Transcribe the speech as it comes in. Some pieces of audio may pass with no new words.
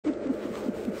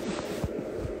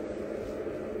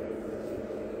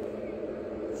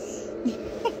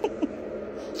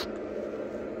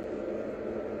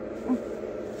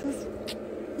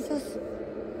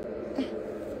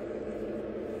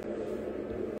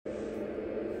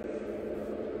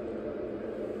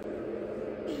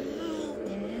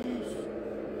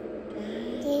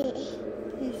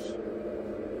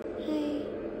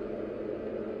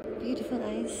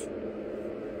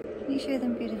show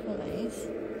them beautiful eyes.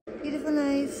 Beautiful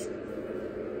eyes.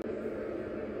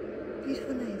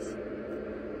 Beautiful eyes.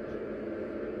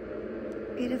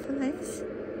 Beautiful eyes.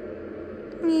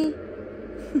 Me.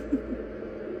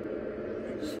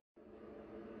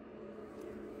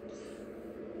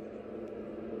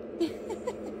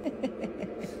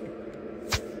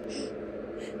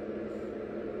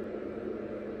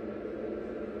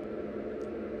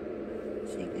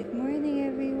 Say good morning,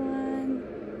 everyone.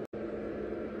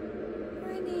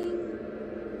 Morning.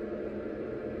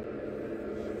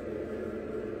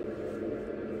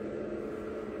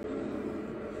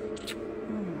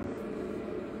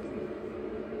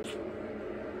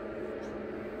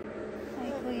 Hi,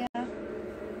 Kuya.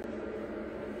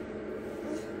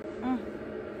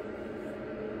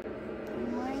 Good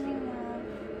morning, love.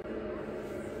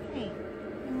 Hey,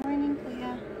 good morning,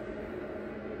 Kuya.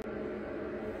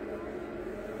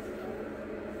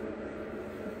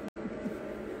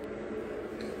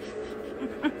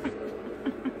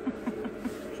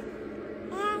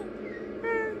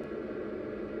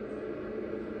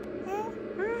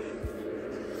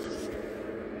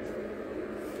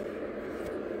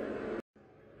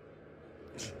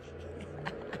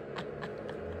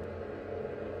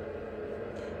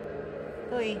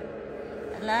 Uy,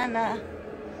 Alana,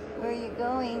 where are you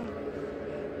going?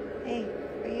 Hey,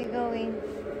 where are you going?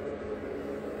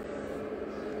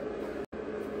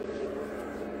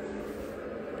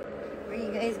 Where are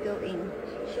you guys going?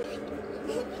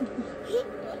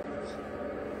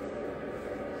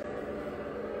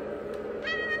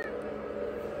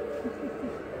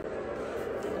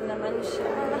 Ito naman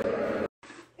siya.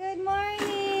 Good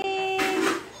morning!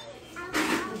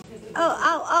 Oh,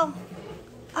 ow, ow!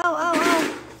 Ow, ow, ow!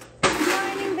 Good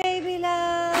morning, baby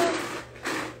love!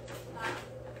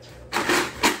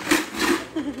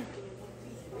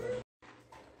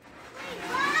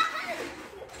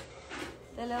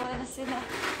 Dalawa na sila.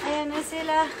 Ayan na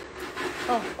sila.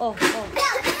 Oh, oh, oh.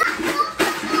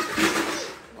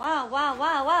 Wow, wow,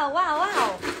 wow, wow, wow,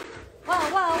 wow.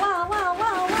 Wow, wow, wow, wow,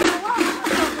 wow, wow, wow.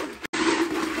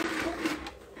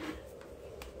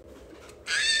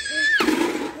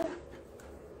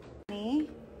 Funny?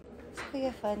 Is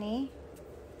Kuya funny?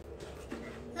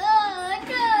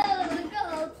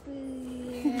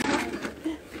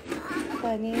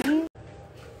 Funny?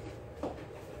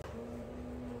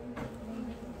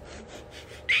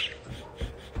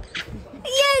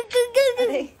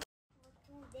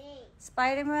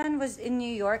 Spider-Man was in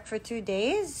New York for 2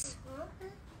 days?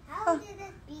 How did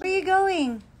it be? Where are you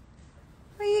going?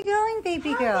 Where are you going,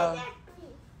 baby girl?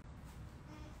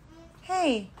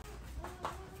 Hey.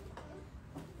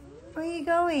 Where are you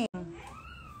going?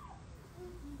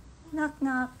 Knock,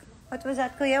 knock. What was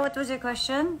that, Kuya? What was your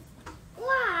question?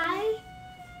 Why?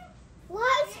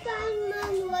 Why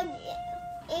Spider-Man was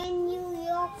in New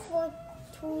York for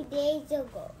 2 days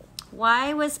ago?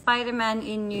 Why was Spider-Man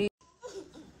in New York?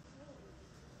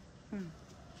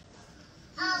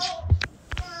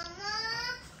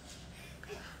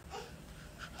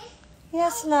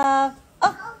 Yes, love.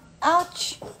 Oh,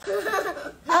 ouch.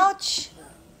 Ouch.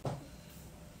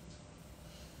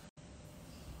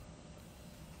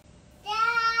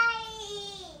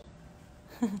 Daddy!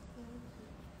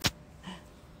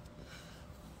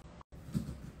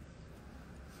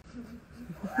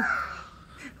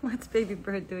 What's baby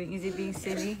bird doing? Is he being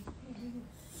silly?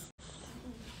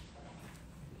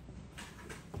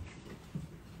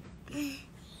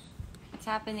 What's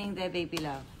happening there, baby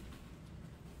love?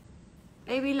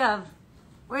 Baby love,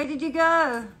 where did you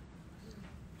go?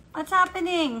 What's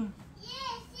happening?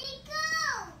 Yes, he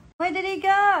go! Where did he go?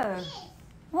 Yes.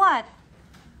 What?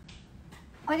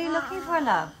 What are you looking for,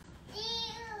 love? Ew.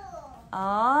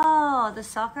 Oh, the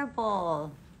soccer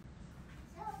ball.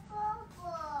 So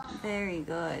purple. Very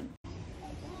good.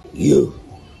 You.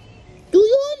 Do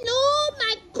you know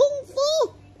my kung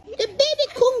fu? The baby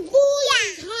kung fu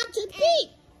is hard to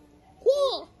beat.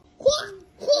 Whoa, whoa,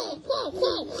 whoa, whoa,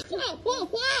 whoa, whoa, whoa,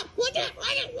 whoa.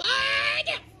 What?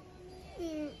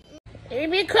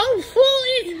 Baby kung fu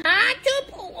is hard to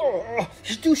pull.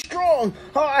 It's too strong.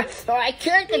 I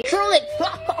can't control it.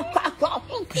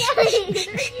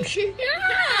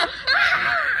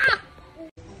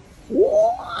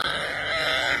 What?